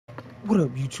What up,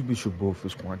 YouTube? It's your boy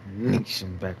Fish One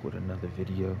Nation back with another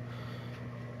video.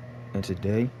 And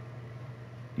today,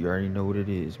 you already know what it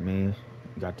is, man.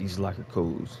 You got these locker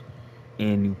codes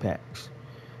and new packs.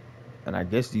 And I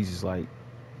guess these is like,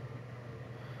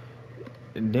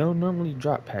 they'll normally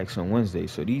drop packs on Wednesday,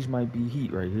 so these might be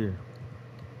heat right here.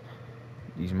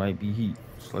 These might be heat.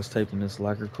 So let's type in this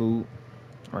locker code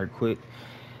right quick.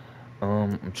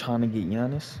 I'm trying to get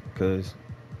Giannis because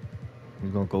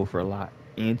he's gonna go for a lot.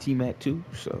 And T-Mac too,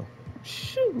 so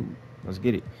shoot. Let's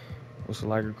get it. What's the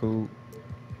locker code?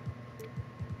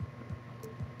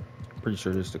 Pretty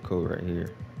sure this is the code right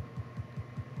here.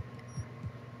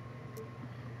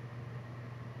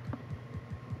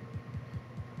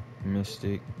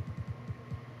 Mystic,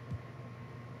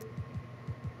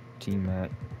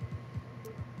 T-Mac,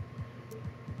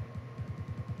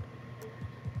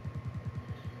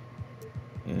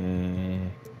 and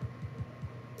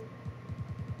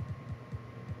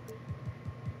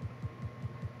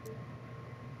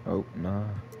oh nah,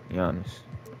 Giannis.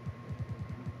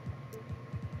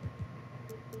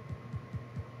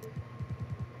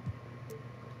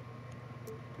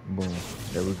 Boom,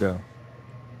 there we go.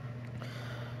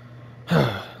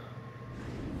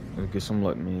 Let's get some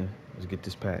luck, man. Let's get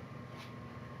this pack.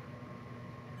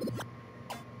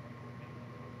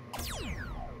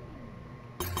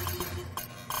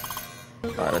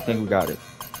 Alright, I think we got it.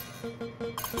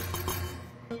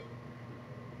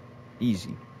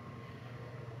 Easy.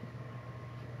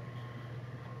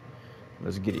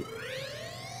 Let's get it.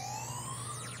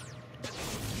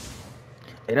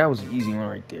 Hey, that was an easy one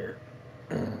right there.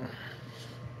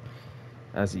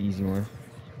 That's an easy one.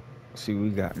 Let's see what we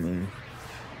got, man.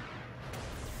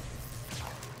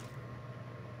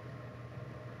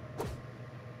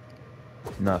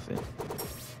 Nothing.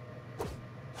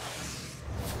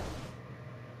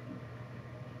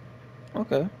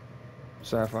 Okay.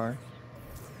 Sapphire.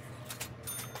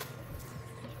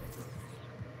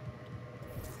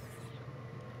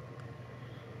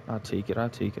 I'll take it.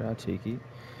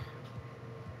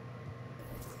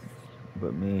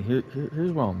 But man,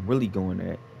 here's what I'm really going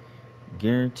at.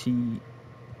 Guaranteed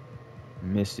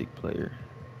Mystic player.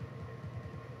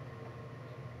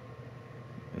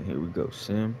 And here we go.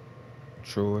 Sim,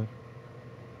 Troy.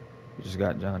 We just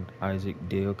got John Isaac,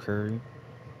 Dale Curry,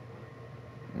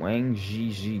 Wang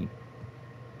Zhizhi,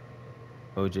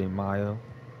 OJ Mayo,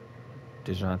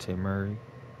 DeJounte Murray,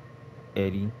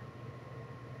 Eddie,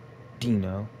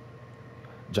 Dino,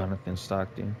 Jonathan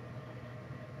Stockton,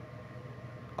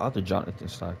 other Jonathan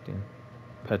Stockton,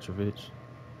 Petrovic,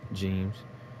 James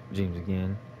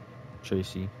again,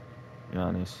 Tracy,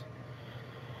 Giannis.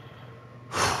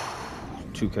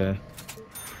 2K.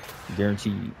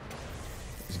 Guaranteed.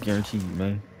 It's guaranteed,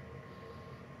 man.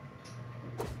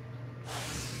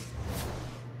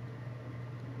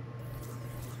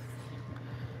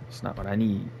 It's not what I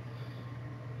need.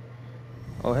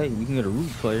 Oh, hey, we can get a root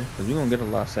player, because we're going to get a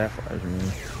lot of sapphires,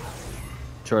 man.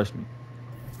 Trust me.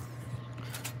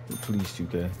 Please,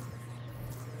 2K.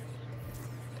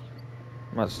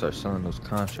 I'm about to start selling those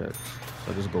contracts,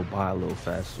 so I just go buy a little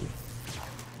faster.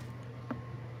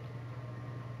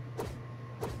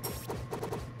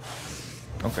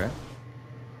 Okay.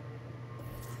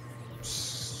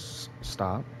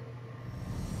 Stop.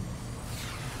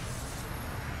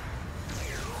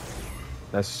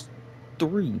 That's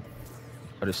 3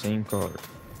 of the same card.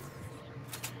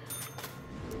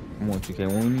 Come on, 2K,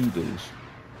 when we need those.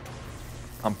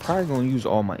 I'm probably going to use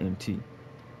all my MT.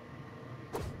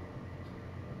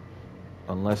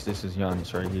 Unless this is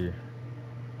Giannis right here.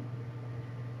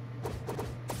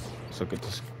 Let's look at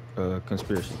this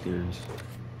conspiracy theories.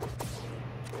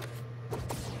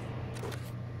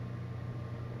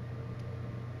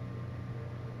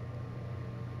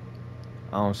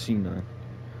 I don't see none.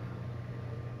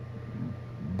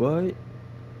 But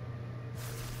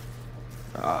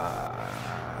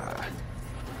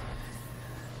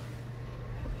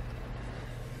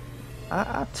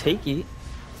I take it.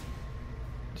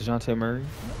 DeJounte Murray.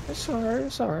 It's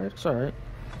alright.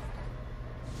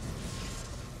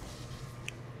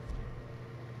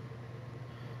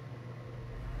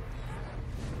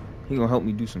 He gonna help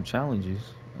me do some challenges.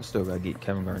 I still gotta get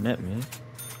Kevin Garnett, man.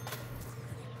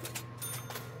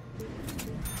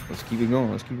 Let's keep it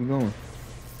going.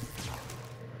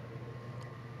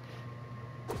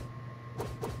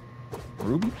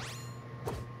 Ruby?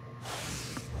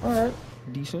 Alright,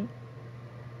 decent.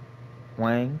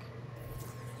 Wang.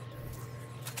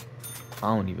 I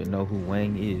don't even know who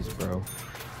Wang is, bro.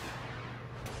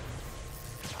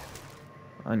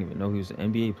 I didn't even know he was an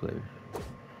NBA player.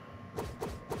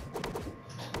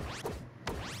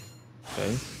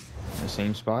 Okay, in the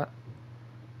same spot.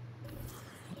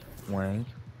 Wang.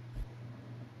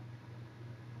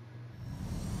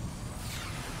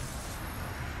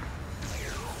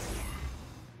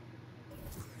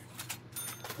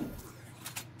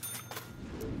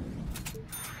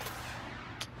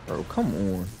 Bro, come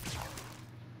on.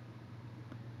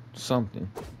 Something.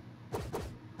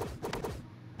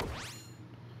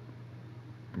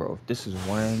 Bro, if this is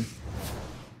Wang.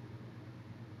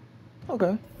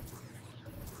 Okay.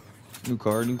 New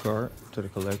card to the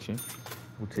collection.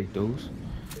 We'll take those.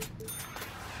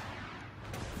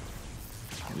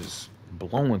 Just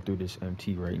blowing through this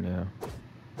MT right now.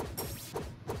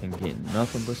 And getting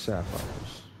nothing but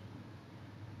sapphires.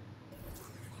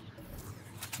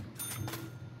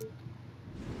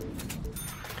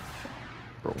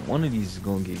 Bro, one of these is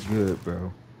gonna get good,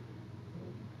 bro.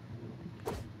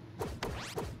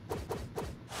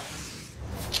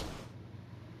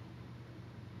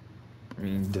 I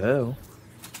mean, Dell.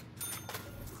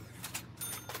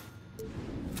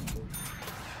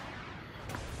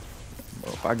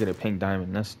 Bro, if I get a pink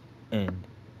diamond, that's end.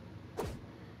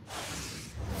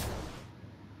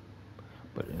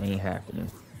 But it ain't happening.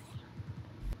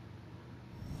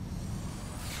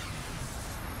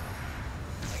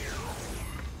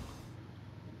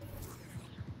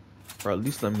 Bro, at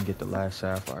least let me get the last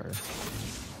sapphire.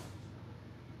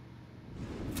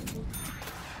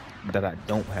 That I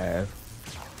don't have.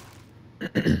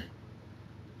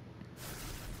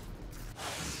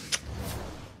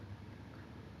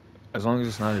 As long as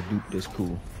it's not a dupe, that's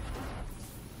cool.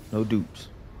 No dupes.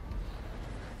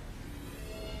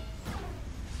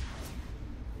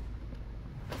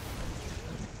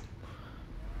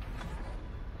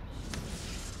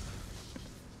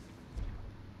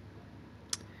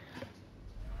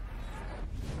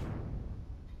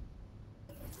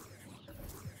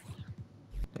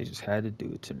 They just had to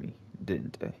do it to me,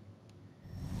 didn't they?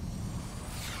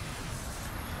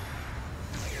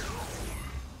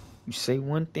 You say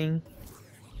one thing,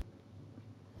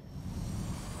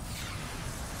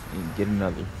 and you get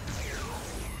another.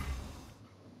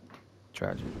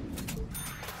 Tragic.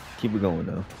 Keep it going,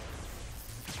 though.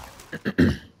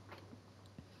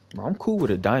 Bro, I'm cool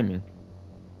with a diamond.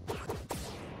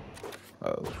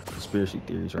 Oh, conspiracy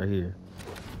theories right here.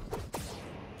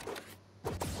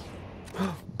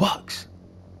 Bucks!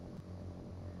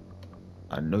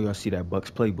 I know y'all see that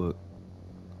Bucks playbook.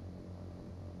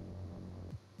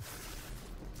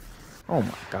 Oh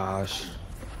my gosh.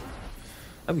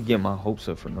 I be getting my hopes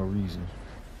up for no reason.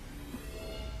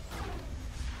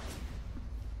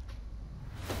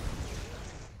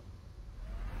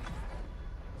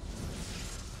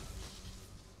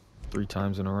 Three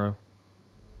times in a row.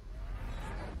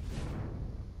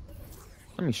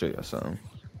 Let me show y'all something.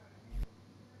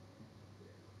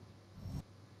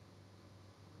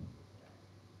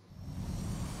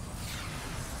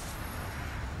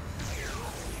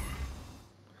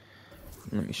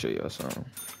 Let me show y'all something.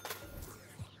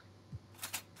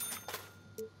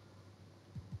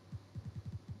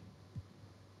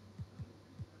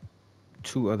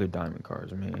 Two other diamond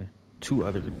cards, man. Two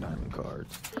other diamond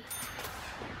cards.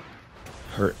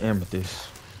 Her amethyst.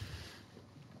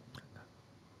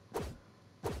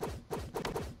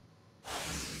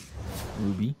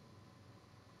 Ruby.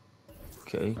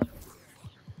 Okay.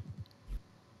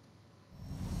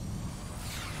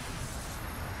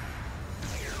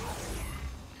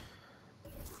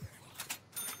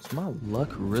 Is my luck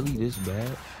really this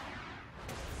bad?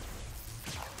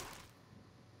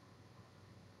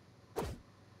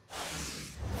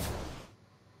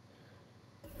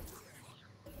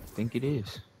 I think it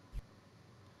is.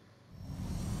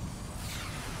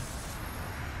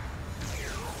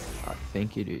 I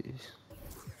think it is.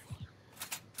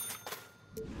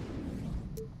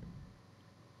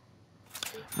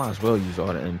 Might as well use all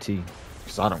the MT,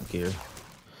 because I don't care.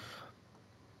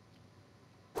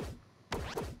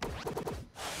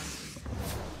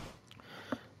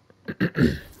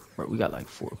 Bro, we got like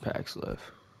 4 packs left.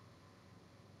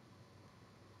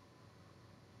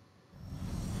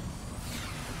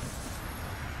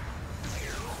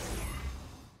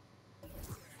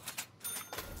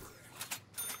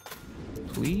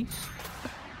 Please?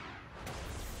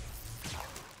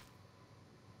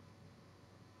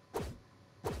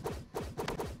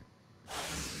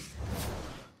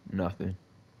 Nothing.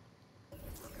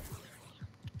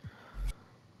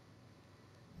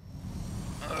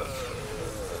 Uh,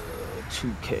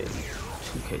 2K.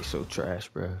 2K so trash,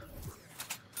 bro.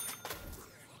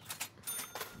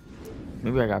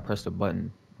 Maybe I gotta press the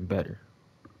button better.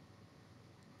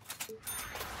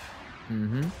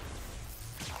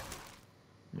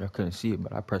 Y'all couldn't see it,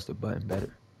 but I pressed the button better.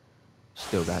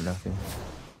 Still got nothing.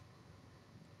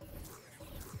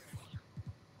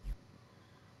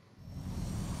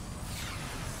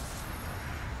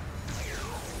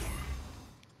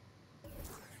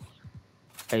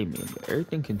 Hey man, but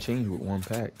everything can change with one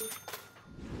pack.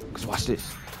 Cause watch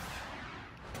this.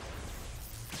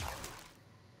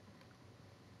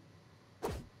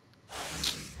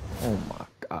 Oh my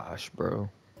gosh, bro.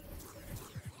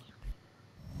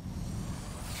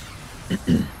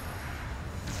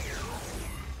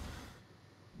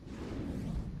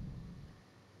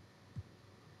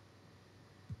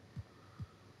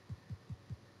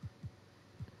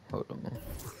 Hold on.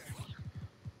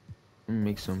 Let me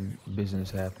make some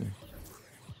business happen.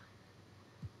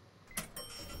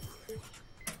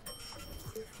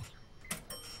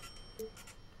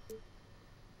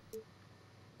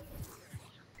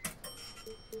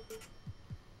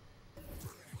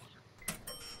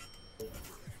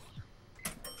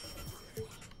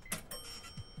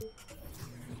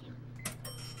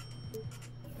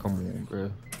 Come on,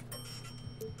 bro.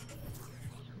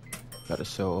 Gotta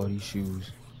sell all these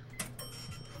shoes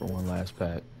for one last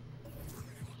pack.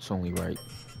 It's only right.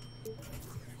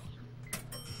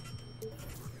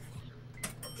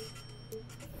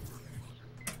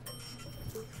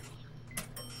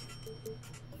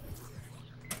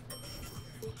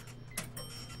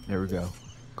 There we go.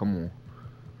 Come on.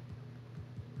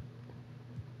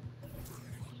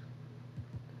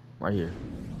 Right here.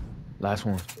 Last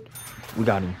one. We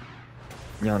got him.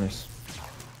 Giannis.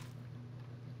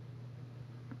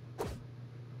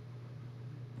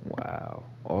 Wow.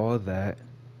 All that.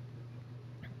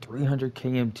 300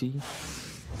 KMT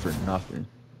for nothing.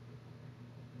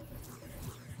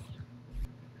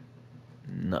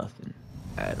 Nothing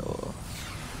at all.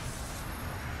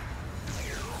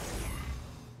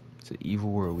 It's an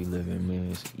evil world we live in,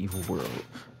 man. It's an evil world.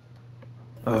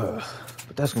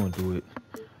 But that's gonna do it.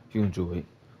 If you enjoyed,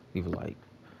 leave a like,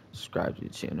 subscribe to the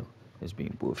channel. It's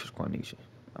been Bullfish Squad Nation.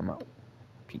 I'm out.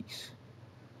 Peace.